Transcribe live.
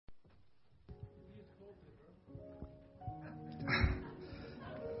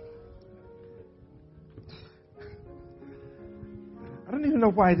know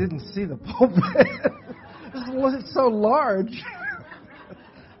why I didn't see the pulpit. It's so large.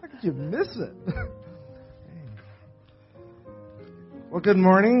 How could you miss it? Well, good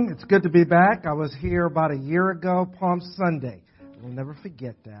morning. It's good to be back. I was here about a year ago, Palm Sunday. I'll never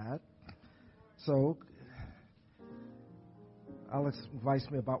forget that. So, Alex invites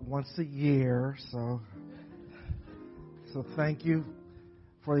me about once a year. So thank you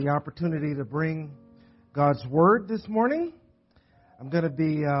for the opportunity to bring God's Word this morning. I'm going to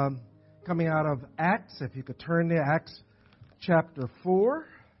be coming out of Acts. If you could turn to Acts chapter 4.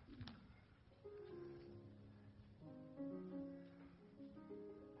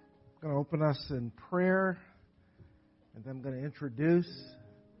 I'm going to open us in prayer, and then I'm going to introduce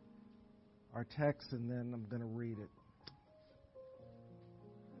our text, and then I'm going to read it.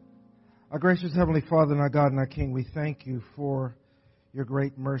 Our gracious Heavenly Father and our God and our King, we thank you for your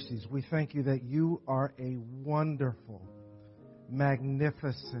great mercies. We thank you that you are a wonderful,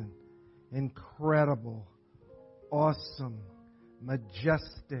 magnificent, incredible, awesome,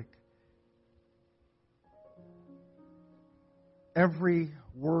 majestic. Every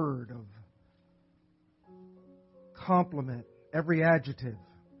word of compliment, every adjective,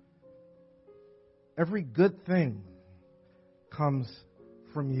 every good thing comes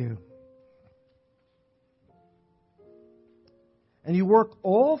from you. And you work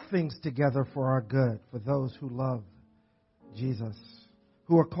all things together for our good, for those who love Jesus,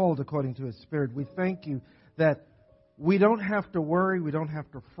 who are called according to His Spirit. We thank you that we don't have to worry, we don't have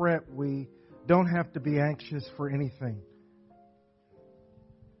to fret, we don't have to be anxious for anything.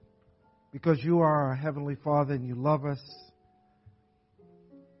 Because you are our Heavenly Father and you love us.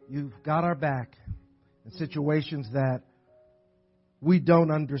 You've got our back in situations that we don't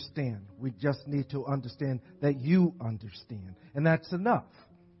understand. We just need to understand that you understand. And that's enough.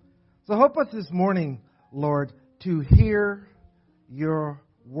 So help us this morning, Lord, to hear your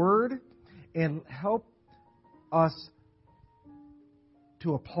word and help us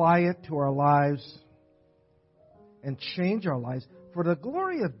to apply it to our lives and change our lives for the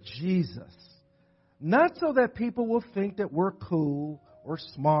glory of Jesus. Not so that people will think that we're cool or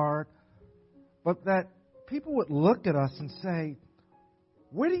smart, but that people would look at us and say,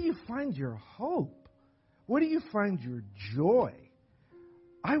 where do you find your hope? Where do you find your joy?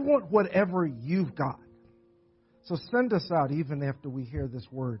 I want whatever you've got. So send us out even after we hear this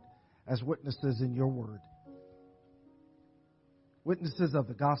word as witnesses in your word. Witnesses of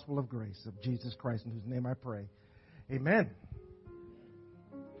the gospel of grace of Jesus Christ, in whose name I pray. Amen.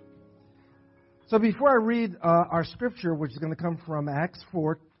 So before I read our scripture, which is going to come from Acts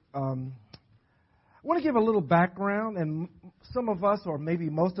 4, I want to give a little background, and some of us, or maybe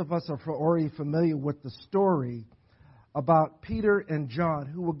most of us, are already familiar with the story about Peter and John,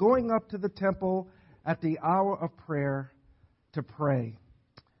 who were going up to the temple at the hour of prayer to pray.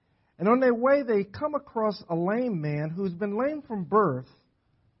 And on their way, they come across a lame man who's been lame from birth,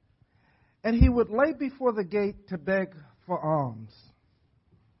 and he would lay before the gate to beg for alms.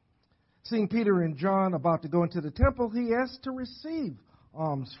 Seeing Peter and John about to go into the temple, he asked to receive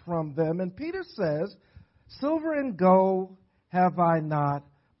alms from them. And Peter says, silver and gold have I not,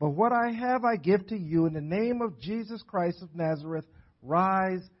 but what I have I give to you. In the name of Jesus Christ of Nazareth,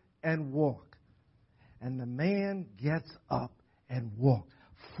 rise and walk. And the man gets up and walked.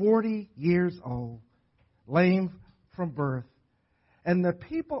 40 years old, lame from birth. And the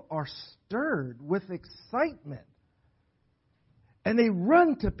people are stirred with excitement. And they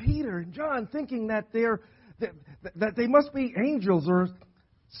run to Peter and John thinking that that they must be angels or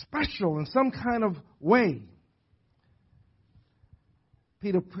special in some kind of way.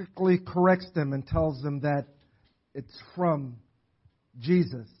 Peter quickly corrects them and tells them that it's from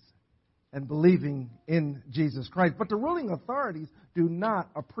Jesus and believing in Jesus Christ. But the ruling authorities do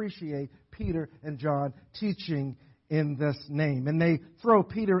not appreciate Peter and John teaching in this name. And they throw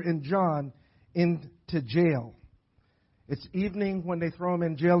Peter and John into jail. It's evening when they throw them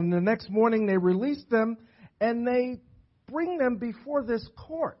in jail, and the next morning they release them, and they bring them before this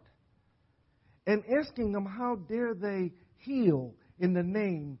court and asking them how dare they heal in the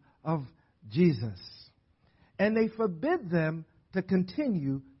name of Jesus. And they forbid them to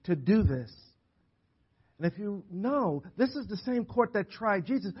continue to do this. And if you know, this is the same court that tried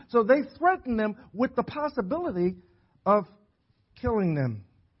Jesus. So they threaten them with the possibility of killing them.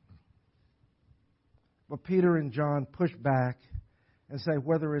 But Peter and John push back and say,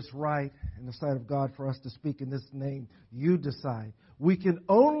 whether it's right in the sight of God for us to speak in this name, you decide. We can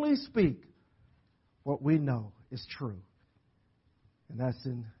only speak what we know is true. And that's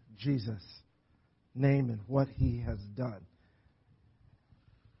in Jesus' name and what He has done.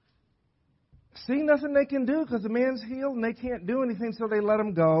 see nothing they can do because the man's healed and they can't do anything, so they let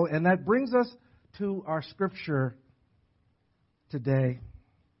him go. And that brings us to our scripture today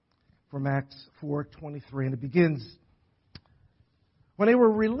from Acts 4:23. And it begins, when they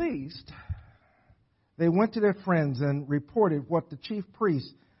were released, they went to their friends and reported what the chief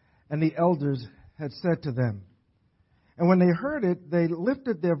priests and the elders had said to them. And when they heard it, they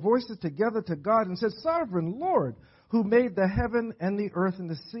lifted their voices together to God and said, Sovereign Lord, who made the heaven and the earth and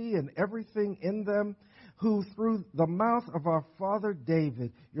the sea and everything in them, who through the mouth of our father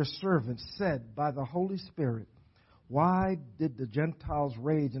David, your servant, said by the Holy Spirit, why did the Gentiles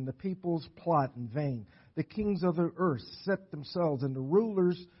rage and the peoples plot in vain? The kings of the earth set themselves, and the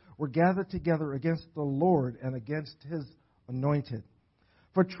rulers were gathered together against the Lord and against his anointed.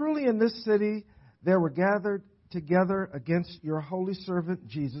 For truly in this city there were gathered together against your holy servant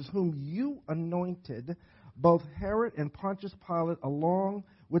Jesus, whom you anointed, both Herod and Pontius Pilate, along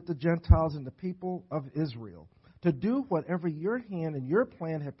with the Gentiles and the people of Israel, to do whatever your hand and your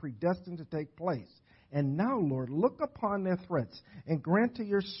plan had predestined to take place. And now, Lord, look upon their threats and grant to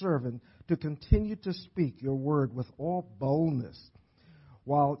your servant to continue to speak your word with all boldness,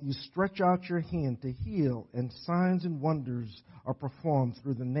 while you stretch out your hand to heal, and signs and wonders are performed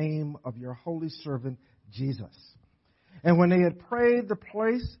through the name of your holy servant Jesus. And when they had prayed, the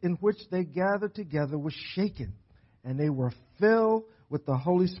place in which they gathered together was shaken, and they were filled with the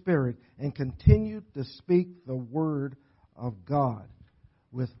Holy Spirit and continued to speak the word of God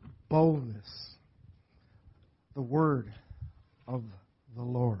with boldness. The word of the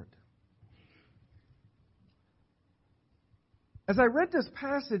Lord. As I read this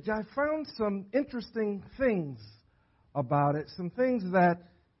passage, I found some interesting things about it, some things that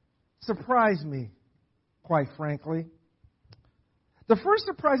surprised me, quite frankly. The first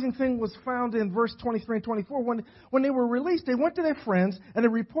surprising thing was found in verse 23 and 24. When they were released, they went to their friends and they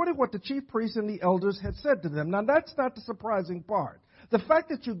reported what the chief priests and the elders had said to them. Now, that's not the surprising part. The fact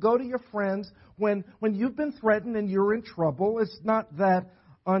that you go to your friends when you've been threatened and you're in trouble is not that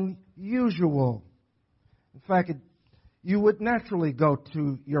unusual. In fact, you would naturally go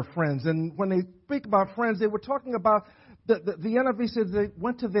to your friends. And when they speak about friends, they were talking about, the NIV says they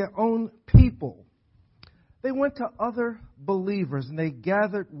went to their own people. They went to other believers and they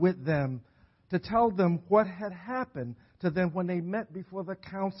gathered with them to tell them what had happened to them when they met before the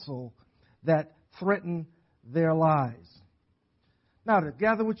council that threatened their lives. Now, to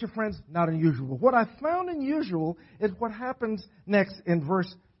gather with your friends, not unusual. What I found unusual is what happens next in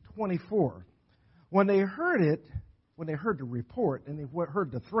verse 24. When they heard it, when they heard the report and they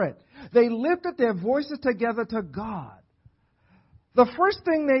heard the threat, they lifted their voices together to God. The first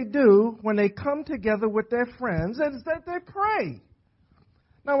thing they do when they come together with their friends is that they pray.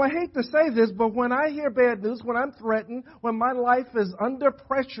 Now, I hate to say this, but when I hear bad news, when I'm threatened, when my life is under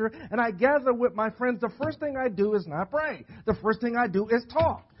pressure, and I gather with my friends, the first thing I do is not pray. The first thing I do is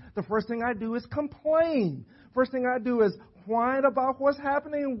talk. The first thing I do is complain. First thing I do is whine about what's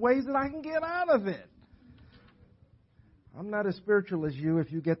happening in ways that I can get out of it. I'm not as spiritual as you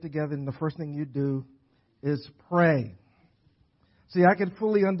if you get together and the first thing you do is pray. See, I can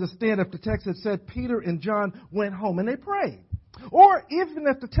fully understand if the text had said Peter and John went home and they prayed. Or even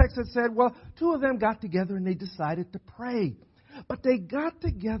if the text had said, well, two of them got together and they decided to pray. But they got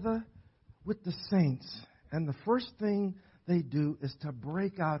together with the saints. And the first thing they do is to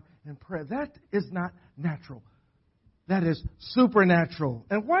break out in prayer. That is not natural. That is supernatural.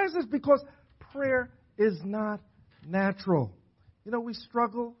 And why is this? Because prayer is not natural. You know, we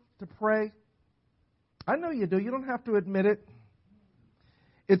struggle to pray. I know you do. You don't have to admit it.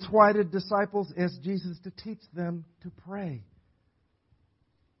 It's why the disciples asked Jesus to teach them to pray.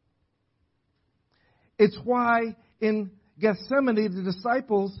 It's why in Gethsemane the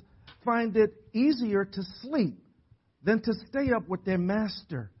disciples find it easier to sleep than to stay up with their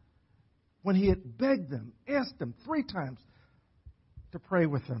master when he had begged them, asked them 3 times to pray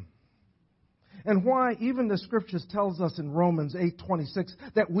with them. And why even the scriptures tells us in Romans 8:26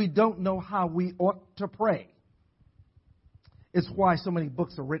 that we don't know how we ought to pray. It's why so many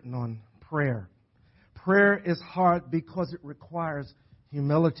books are written on prayer. Prayer is hard because it requires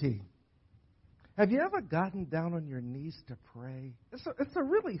humility. Have you ever gotten down on your knees to pray? It's a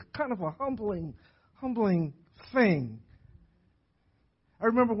really kind of a humbling thing. I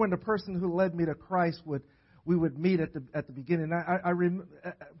remember when the person who led me to Christ we would meet at the beginning. I remember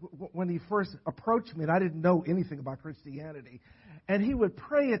when he first approached me, and I didn't know anything about Christianity, and he would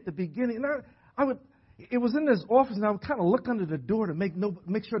pray at the beginning. And I would. It was in his office, and I would kind of look under the door to make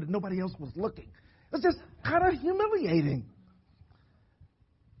sure that nobody else was looking. It was just kind of humiliating.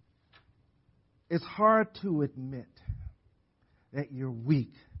 It's hard to admit that you're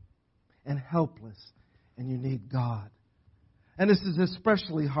weak and helpless, and you need God. And this is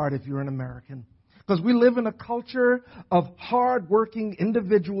especially hard if you're an American, because we live in a culture of hard-working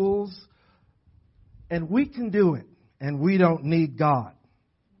individuals, and we can do it, and we don't need God.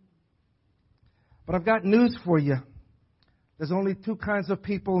 But I've got news for you. There's only two kinds of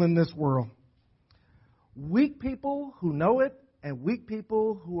people in this world. Weak people who know it, and weak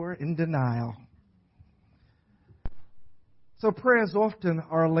people who are in denial. So prayer is often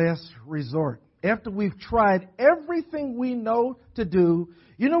our last resort. After we've tried everything we know to do,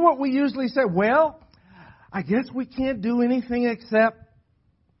 you know what we usually say? Well, I guess we can't do anything except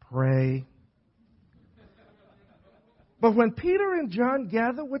pray. But when Peter and John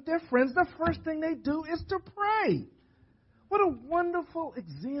gather with their friends, the first thing they do is to pray. What a wonderful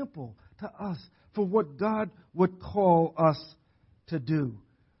example to us for what God would call us to do.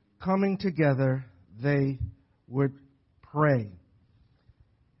 Coming together, they would pray.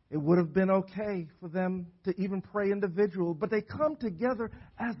 It would have been okay for them to even pray individual, but they come together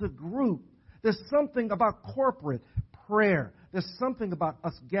as a group. There's something about corporate prayer. There's something about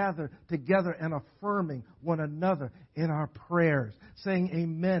us gathered together and affirming one another in our prayers, saying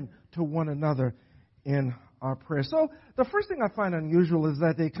amen to one another in our prayers. So the first thing I find unusual is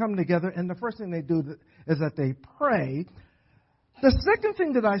that they come together, and the first thing they do is that they pray. The second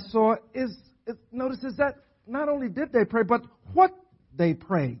thing that I saw is that not only did they pray, but what they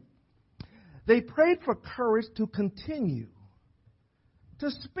prayed. They prayed for courage to continue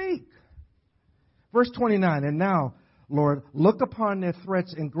to speak. Verse 29, and now, Lord, look upon their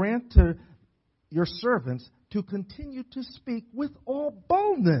threats and grant to your servants to continue to speak with all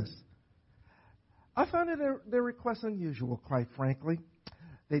boldness. I found their request unusual, quite frankly.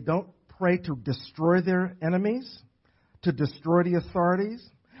 They don't pray to destroy their enemies, to destroy the authorities.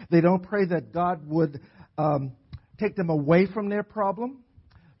 They don't pray that God would take them away from their problem.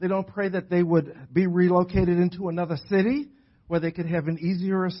 They don't pray that they would be relocated into another city where they could have an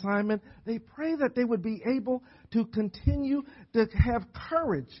easier assignment. They pray that they would be able to continue to have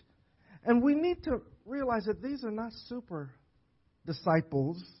courage. And we need to realize that these are not super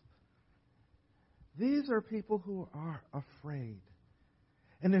disciples. These are people who are afraid.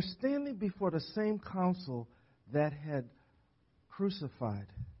 And they're standing before the same council that had crucified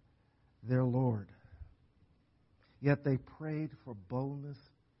their Lord. Yet they prayed for boldness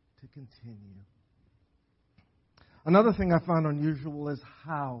to continue. Another thing I found unusual is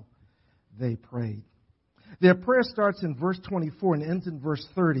how they prayed. Their prayer starts in verse 24 and ends in verse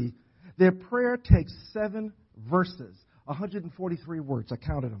 30. Their prayer takes 7 verses, 143 words. I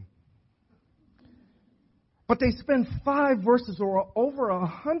counted them. But they spend 5 verses or over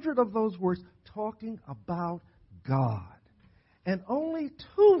 100 of those words talking about God. And only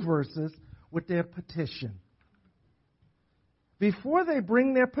 2 verses with their petition. Before they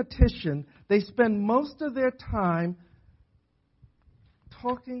bring their petition, they spend most of their time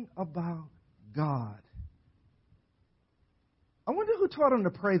talking about God. I wonder who taught them to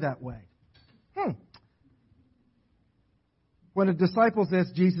pray that way. When the disciples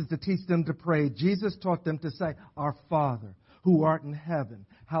asked Jesus to teach them to pray, Jesus taught them to say, Our Father, who art in heaven,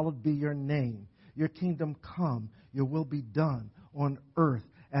 hallowed be your name. Your kingdom come, your will be done on earth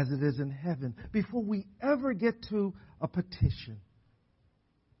as it is in heaven. Before we ever get to a petition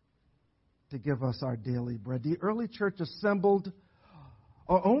to give us our daily bread. The early church assembled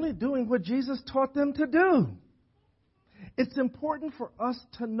are only doing what Jesus taught them to do. It's important for us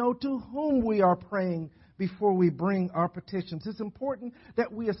to know to whom we are praying before we bring our petitions. It's important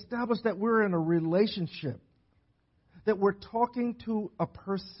that we establish that we're in a relationship, that we're talking to a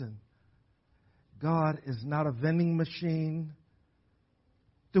person. God is not a vending machine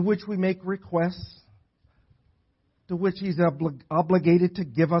to which we make requests, to which He's obligated to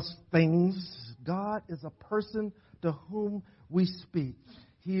give us things. God is a person to whom we speak.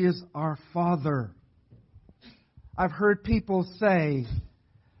 He is our Father. I've heard people say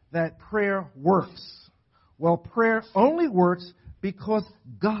that prayer works. Well, prayer only works because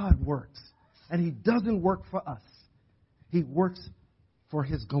God works. And He doesn't work for us. He works for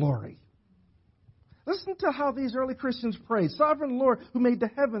His glory. Listen to how these early Christians prayed. Sovereign Lord, who made the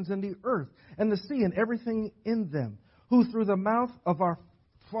heavens and the earth and the sea and everything in them, who through the mouth of our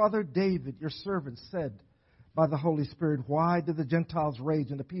father David, your servant, said by the Holy Spirit, why did the Gentiles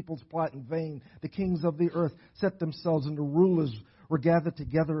rage and the peoples plot in vain? The kings of the earth set themselves, and the rulers were gathered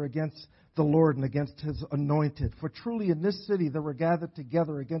together against the Lord and against His anointed. For truly in this city they were gathered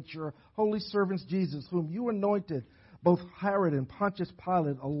together against your holy servants Jesus, whom you anointed, both Herod and Pontius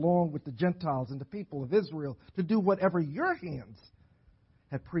Pilate, along with the Gentiles and the people of Israel, to do whatever your hands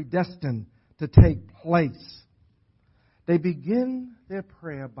had predestined to take place. They begin their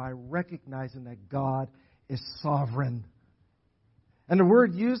prayer by recognizing that God is sovereign. And the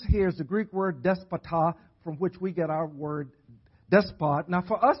word used here is the Greek word despota, from which we get our word despot. Now,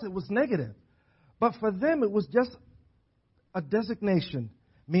 for us, it was negative. But for them, it was just a designation,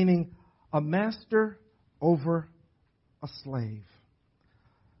 meaning a master over a slave.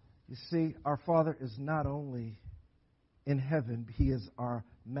 You see, our Father is not only in heaven, He is our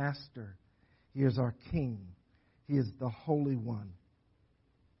master. He is our King. He is the Holy One.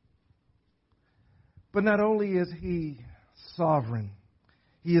 But not only is He sovereign,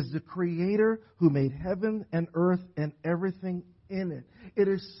 He is the Creator who made heaven and earth and everything in it. It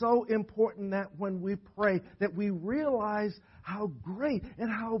is so important that when we pray, that we realize how great and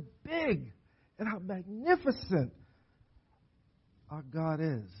how big and how magnificent our God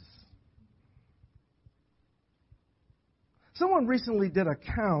is. Someone recently did a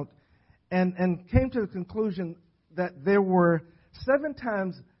count and came to the conclusion that there were 7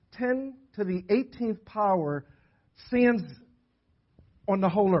 times 10 to the 18th power sins on the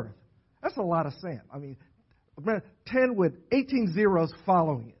whole earth. That's a lot of sand. I mean, 10 with 18 zeros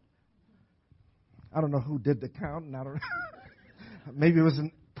following it. I don't know who did the count, and I don't know. Maybe it was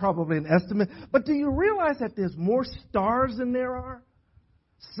probably an estimate. But do you realize that there's more stars than there are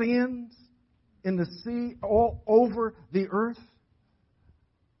sands in the sea all over the earth?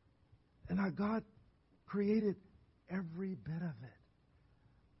 And our God created every bit of it.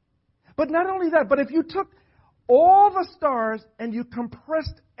 But not only that, but if you took all the stars and you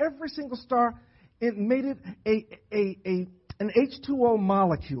compressed every single star, it made it an H2O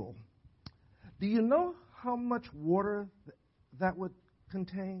molecule. Do you know how much water that would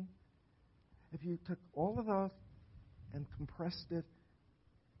contain? If you took all of those and compressed it,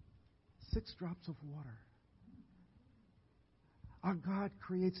 6 drops of water. Our God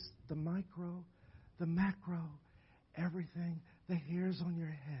creates the micro, the macro, everything. The hairs on your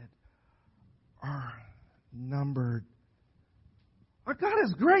head are numbered. Our God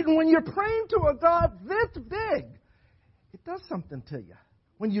is great, and when you're praying to a God this big, it does something to you.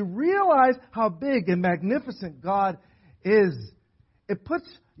 When you realize how big and magnificent God is, it puts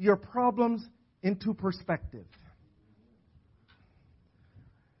your problems into perspective.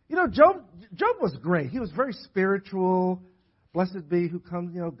 You know, Job was great. He was very spiritual. Blessed be who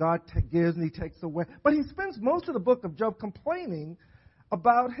comes, God gives and He takes away. But he spends most of the book of Job complaining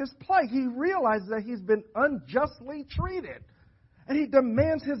about his plight. He realizes that he's been unjustly treated. And he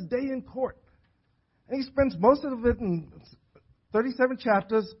demands his day in court. And he spends most of it in 37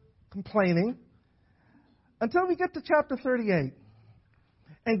 chapters complaining until we get to chapter 38.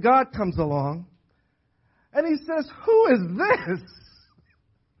 And God comes along and He says, "Who is this?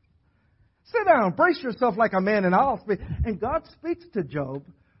 Sit down, brace yourself like a man, and I'll speak." And God speaks to Job.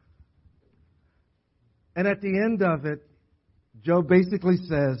 And at the end of it, Job basically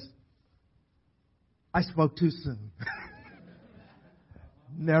says, "I spoke too soon."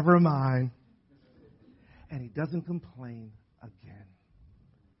 Never mind. And he doesn't complain again.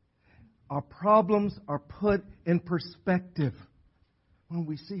 Our problems are put in perspective when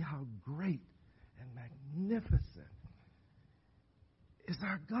we see how great and magnificent is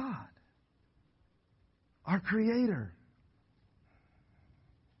our God, our Creator.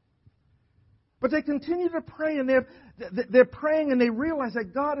 But they continue to pray, and they're praying, and they realize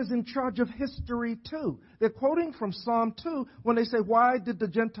that God is in charge of history too. They're quoting from Psalm 2 when they say, "Why did the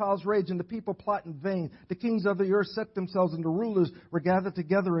Gentiles rage and the people plot in vain? The kings of the earth set themselves, and the rulers were gathered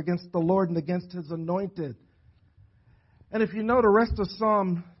together against the Lord and against His anointed." And if you know the rest of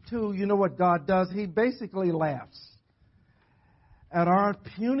Psalm 2, you know what God does. He basically laughs at our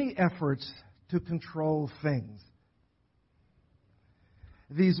puny efforts to control things.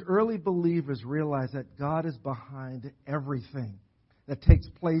 These early believers realize that God is behind everything that takes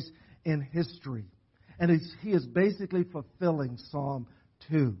place in history. And He is basically fulfilling Psalm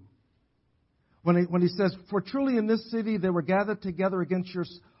 2. When he says, "For truly in this city they were gathered together against your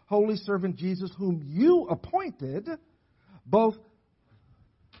holy servant Jesus, whom you appointed," both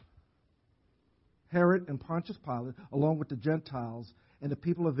Herod and Pontius Pilate, along with the Gentiles and the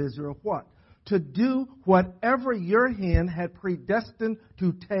people of Israel, what? To do whatever your hand had predestined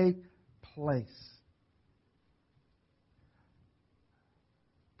to take place.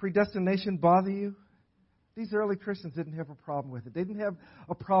 Predestination bother you? These early Christians didn't have a problem with it. They didn't have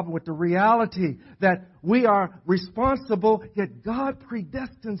a problem with the reality that we are responsible, yet God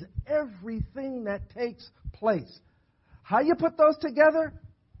predestines everything that takes place. How you put those together?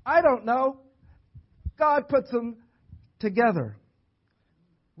 I don't know. God puts them together.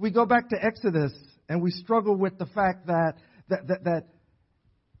 We go back to Exodus and we struggle with the fact that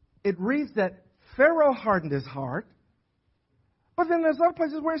it reads that Pharaoh hardened his heart But then there's other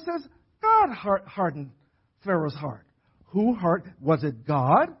places where it says God hardened Pharaoh's heart. Was it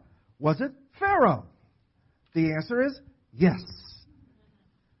God? Was it Pharaoh? The answer is yes.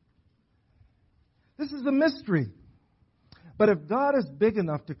 This is a mystery. But if God is big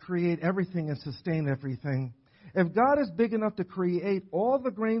enough to create everything and sustain everything, if God is big enough to create all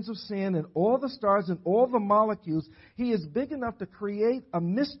the grains of sand and all the stars and all the molecules, He is big enough to create a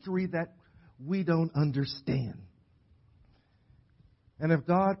mystery that we don't understand. And if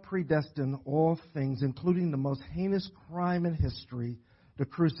God predestined all things, including the most heinous crime in history, the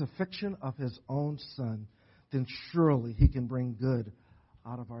crucifixion of His own Son, then surely He can bring good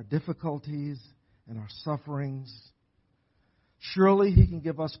out of our difficulties and our sufferings. Surely He can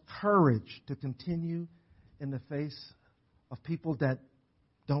give us courage to continue in the face of people that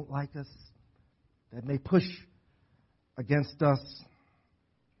don't like us, that may push against us.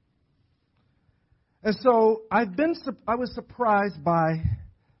 And so I was surprised by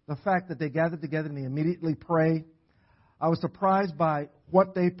the fact that they gathered together and they immediately prayed. I was surprised by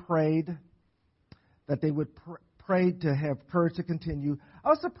what they prayed, that they would pray to have courage to continue. I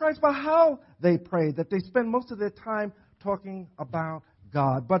was surprised by how they prayed, that they spend most of their time talking about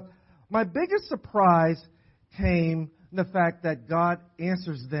God. But my biggest surprise came in the fact that God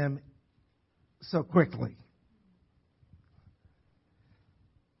answers them so quickly.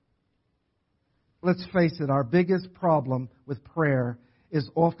 Let's face it, our biggest problem with prayer is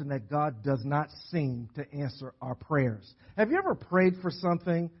often that God does not seem to answer our prayers. Have you ever prayed for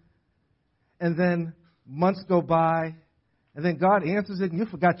something and then months go by and then God answers it and you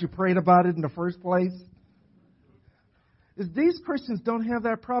forgot you prayed about it in the first place? These Christians don't have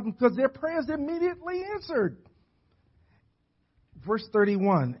that problem because their prayers are immediately answered. Verse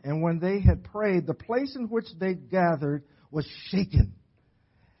 31, and when they had prayed, the place in which they gathered was shaken,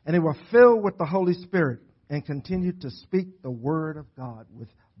 and they were filled with the Holy Spirit and continued to speak the word of God with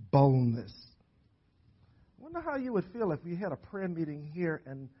boldness. I wonder how you would feel if you had a prayer meeting here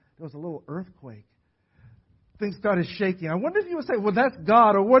and there was a little earthquake. Things started shaking. I wonder if you would say, well, that's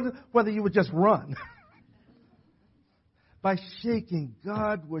God, or whether you would just run. By shaking,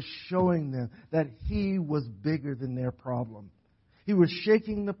 God was showing them that He was bigger than their problem. He was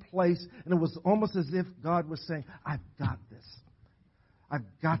shaking the place, and it was almost as if God was saying, I've got this. I've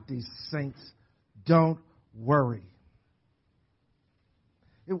got these saints. Don't worry.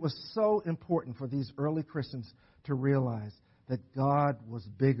 It was so important for these early Christians to realize that God was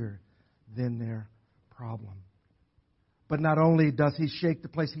bigger than their problem. But not only does He shake the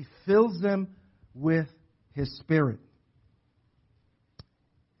place, He fills them with His Spirit.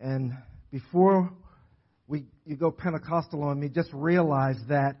 And before you go Pentecostal on me, just realize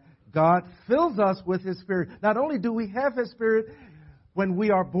that God fills us with His Spirit. Not only do we have His Spirit when we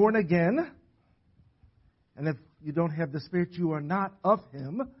are born again, and if you don't have the Spirit, you are not of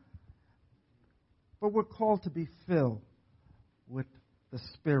Him, but we're called to be filled with the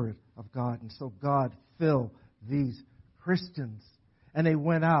Spirit of God. And so God filled these Christians, and they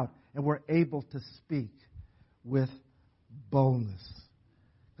went out and were able to speak with boldness.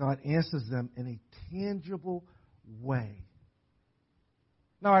 God answers them in a tangible way.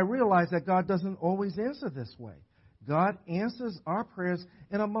 Now, I realize that God doesn't always answer this way. God answers our prayers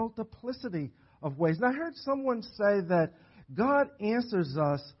in a multiplicity of ways. And I heard someone say that God answers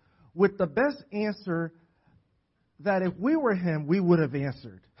us with the best answer that if we were Him, we would have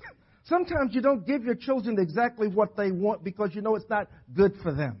answered. Sometimes you don't give your children exactly what they want because you know it's not good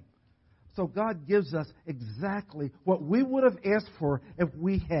for them. So God gives us exactly what we would have asked for if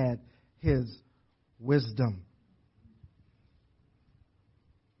we had His wisdom.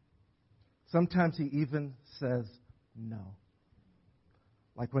 Sometimes He even says no.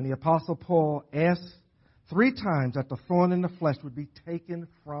 Like when the Apostle Paul asked 3 times that the thorn in the flesh would be taken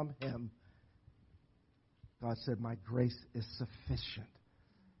from him. God said, my grace is sufficient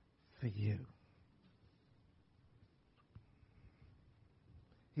for you.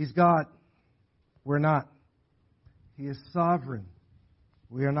 He's God. We're not. He is sovereign.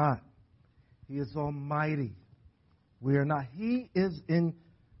 We are not. He is almighty. We are not. He is in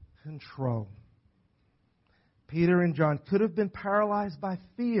control. Peter and John could have been paralyzed by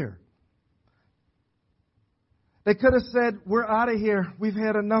fear. They could have said, we're out of here. We've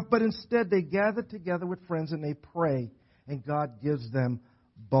had enough. But instead, they gathered together with friends and they pray. And God gives them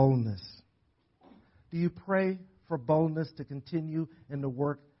boldness. Do you pray for boldness to continue in the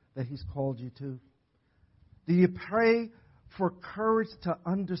work that He's called you to? Do you pray for courage to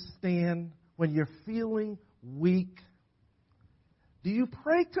understand when you're feeling weak? Do you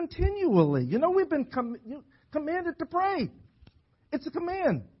pray continually? You know, we've been commanded to pray. It's a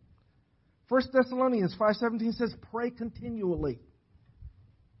command. 1 Thessalonians 5:17 says, pray continually.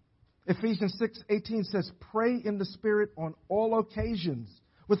 Ephesians 6:18 says, pray in the Spirit on all occasions,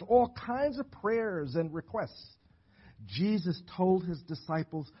 with all kinds of prayers and requests. Jesus told his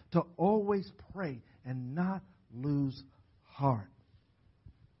disciples to always pray and not lose heart.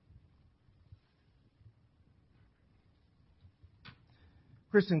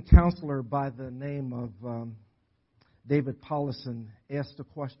 Christian counselor by the name of David Paulison asked the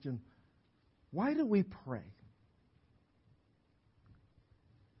question, why do we pray?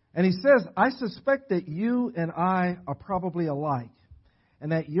 And he says, I suspect that you and I are probably alike,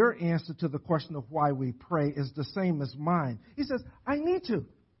 and that your answer to the question of why we pray is the same as mine. He says, I need to.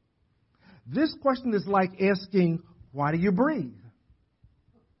 This question is like asking, why do you breathe?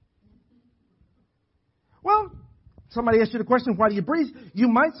 Well, somebody asks you the question, why do you breathe? You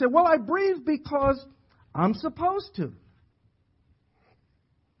might say, well, I breathe because I'm supposed to.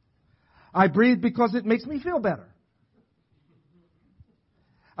 I breathe because it makes me feel better.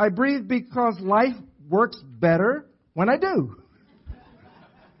 I breathe because life works better when I do.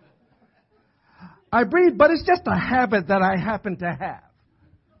 I breathe, but it's just a habit that I happen to have.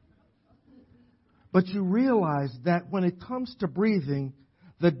 But you realize that when it comes to breathing,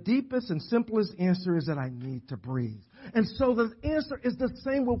 the deepest and simplest answer is that I need to breathe. And so the answer is the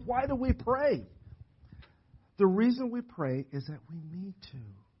same with why do we pray? The reason we pray is that we need to.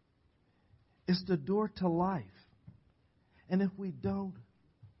 It's the door to life. And if we don't,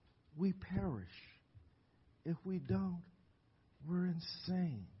 we perish. If we don't, we're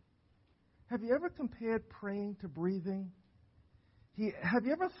insane. Have you ever compared praying to breathing? Have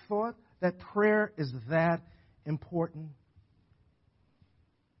you ever thought that prayer is that important?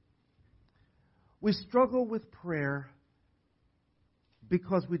 We struggle with prayer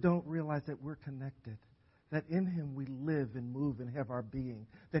because we don't realize that we're connected, that in Him we live and move and have our being,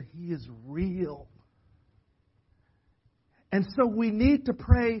 that He is real. And so we need to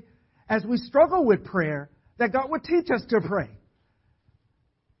pray as we struggle with prayer, that God would teach us to pray.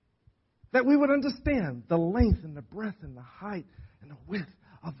 That we would understand the length and the breadth and the height and the width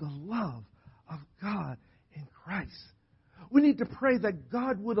of the love of God in Christ. We need to pray that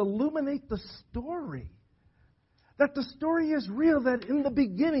God would illuminate the story. That the story is real, that in the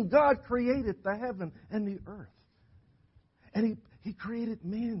beginning God created the heaven and the earth. And He created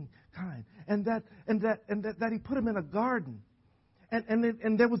mankind. And that He put him in a garden.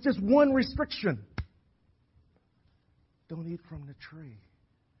 And there was just one restriction. Don't eat from the tree.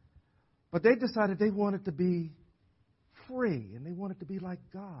 But they decided they wanted to be free, and they wanted to be like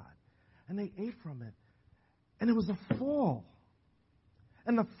God. And they ate from it. And it was a fall.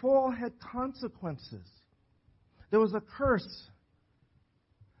 And the fall had consequences. There was a curse.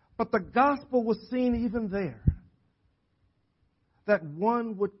 But the gospel was seen even there. That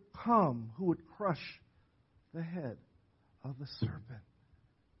one would come who would crush the head of the serpent.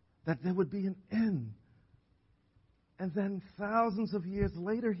 That there would be an end. And then thousands of years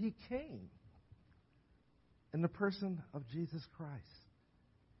later, He came in the person of Jesus Christ.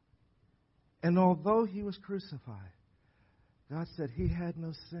 And although He was crucified, God said He had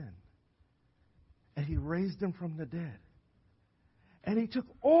no sin. And He raised Him from the dead. And He took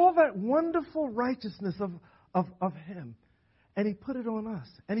all that wonderful righteousness of Him, and He put it on us.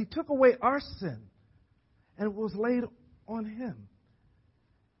 And He took away our sin, and it was laid on Him.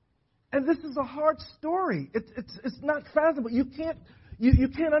 And this is a hard story. It's not fathomable. You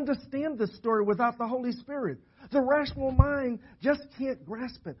can't understand this story without the Holy Spirit. The rational mind just can't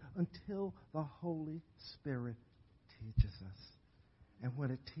grasp it until the Holy Spirit teaches us. And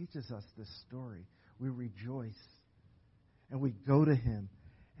when it teaches us this story, we rejoice. And we go to Him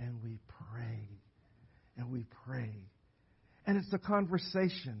and we pray. And we pray. And it's a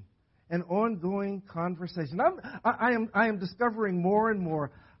conversation, an ongoing conversation. I am discovering more and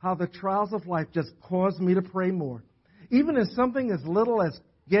more how the trials of life just cause me to pray more. Even in something as little as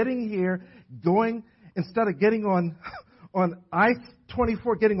getting here, going, instead of getting on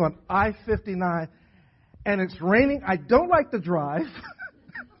I-24, getting on I-59, and it's raining. I don't like to drive.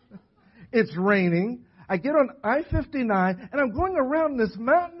 It's raining. I get on I-59, and I'm going around this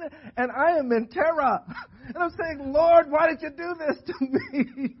mountain, and I am in terror. And I'm saying, Lord, why did you do this to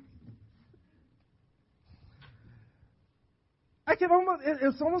me?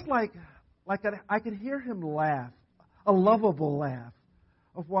 It's almost like I could hear Him laugh, a lovable laugh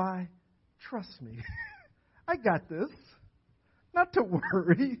of why, trust me, I got this, not to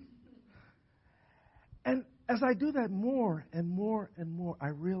worry. And as I do that more and more and more, I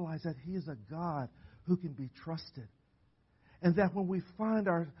realize that He is a God who can be trusted. And that when we find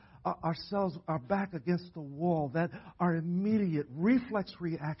ourselves are back against the wall, that our immediate reflex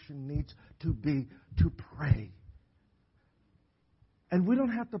reaction needs to be to pray. And we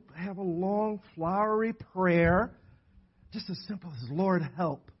don't have to have a long, flowery prayer, just as simple as, Lord,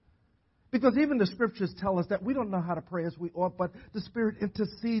 help. Because even the Scriptures tell us that we don't know how to pray as we ought, but the Spirit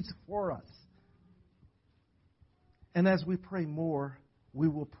intercedes for us. And as we pray more, we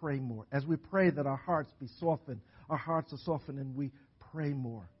will pray more. As we pray that our hearts be softened, our hearts are softened and we pray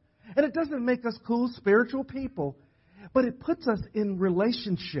more. And it doesn't make us cool spiritual people, but it puts us in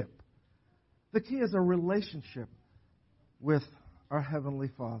relationship. The key is a relationship with our Heavenly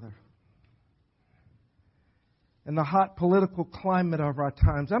Father. In the hot political climate of our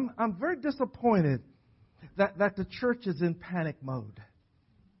times, I'm very disappointed that the church is in panic mode.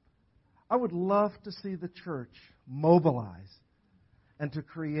 I would love to see the church mobilize and to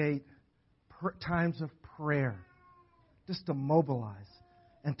create times of prayer, just to mobilize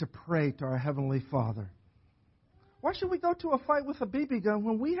and to pray to our Heavenly Father. Why should we go to a fight with a BB gun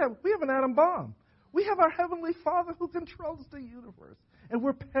when we have an atom bomb? We have our Heavenly Father who controls the universe. And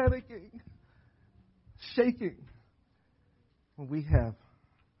we're panicking, shaking, when we have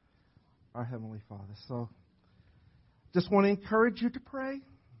our Heavenly Father. So, just want to encourage you to pray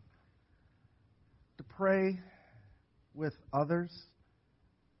with others.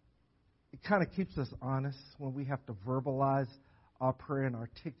 It kind of keeps us honest when we have to verbalize our prayer and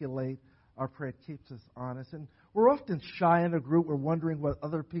articulate our prayer. It keeps us honest. And we're often shy in a group. We're wondering what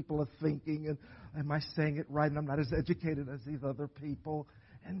other people are thinking. And am I saying it right? And I'm not as educated as these other people.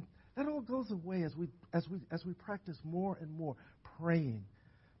 And that all goes away as we practice more and more praying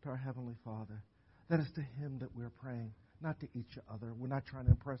to our Heavenly Father. That is to Him that we're praying, not to each other. We're not trying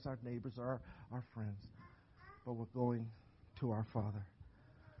to impress our neighbors or our friends. But we're going to our Father,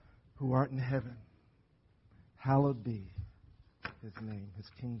 who art in heaven. Hallowed be His name. His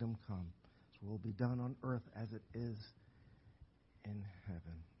kingdom come. His will be done on earth as it is in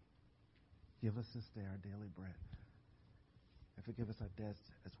heaven. Give us this day our daily bread. And forgive us our debts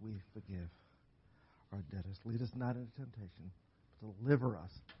as we forgive our debtors. Lead us not into temptation, but deliver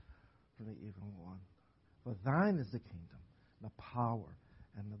us from the evil one. For thine is the kingdom, the power,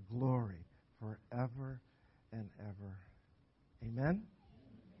 and the glory forever and ever. Amen.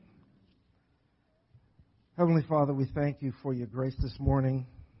 Heavenly Father, we thank you for your grace this morning.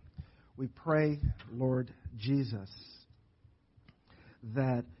 We pray, Lord Jesus,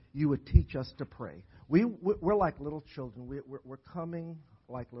 that you would teach us to pray. We're like little children. We're coming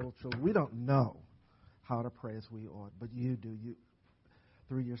like little children. We don't know how to pray as we ought, but you do,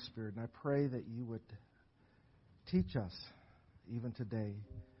 through your Spirit. And I pray that you would teach us, even today,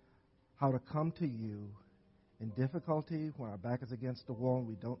 how to come to you in difficulty, when our back is against the wall and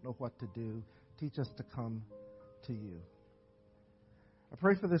we don't know what to do. Teach us to come to you. I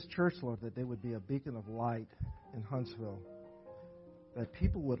pray for this church, Lord, that they would be a beacon of light in Huntsville, that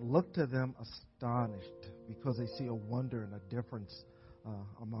people would look to them astonished because they see a wonder and a difference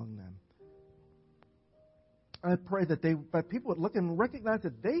among them. I pray that people would look and recognize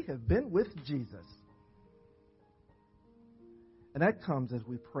that they have been with Jesus. And that comes as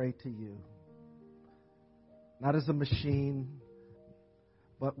we pray to you. Not as a machine,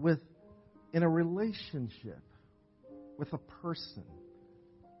 but in a relationship with a person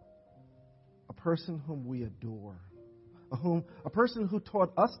whom we adore, a person who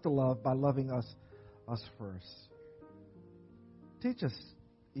taught us to love by loving us first. Teach us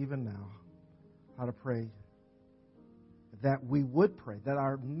even now how to pray, that we would pray, that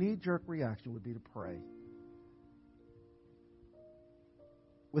our knee-jerk reaction would be to pray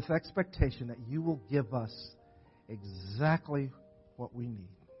with expectation that you will give us exactly what we need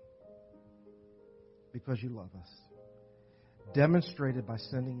because you love us. Demonstrated by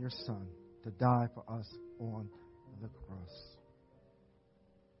sending your Son to die for us on the cross.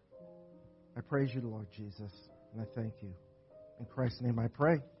 I praise you, Lord Jesus, and I thank you. In Christ's name I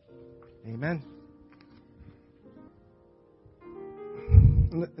pray. Amen.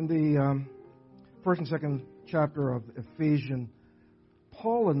 In the first and second chapter of Ephesians,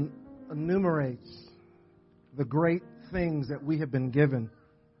 Paul enumerates the great things that we have been given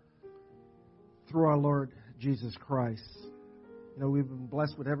through our Lord Jesus Christ. You know, we've been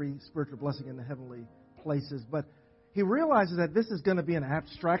blessed with every spiritual blessing in the heavenly places, but he realizes that this is going to be an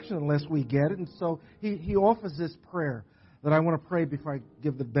abstraction unless we get it, and so he offers this prayer that I want to pray before I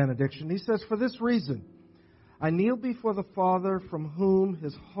give the benediction. He says, for this reason, I kneel before the Father, from whom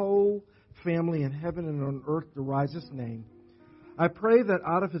his whole family in heaven and on earth derives his name. I pray that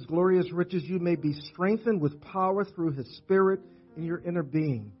out of his glorious riches you may be strengthened with power through his Spirit in your inner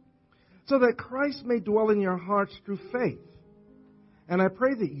being, so that Christ may dwell in your hearts through faith. And I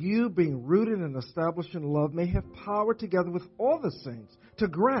pray that you, being rooted and established in love, may have power together with all the saints to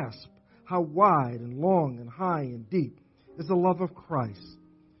grasp how wide and long and high and deep is the love of Christ,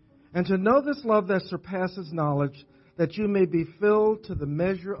 and to know this love that surpasses knowledge, that you may be filled to the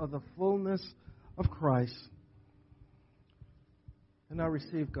measure of the fullness of Christ. And now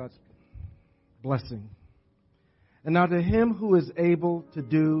receive God's blessing. And now to Him who is able to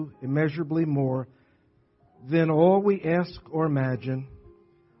do immeasurably more than all we ask or imagine,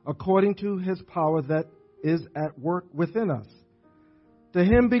 according to His power that is at work within us. To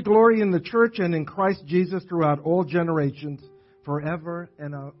Him be glory in the church and in Christ Jesus throughout all generations, forever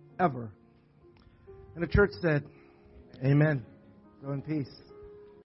and ever. And the church said, Amen. Go in peace.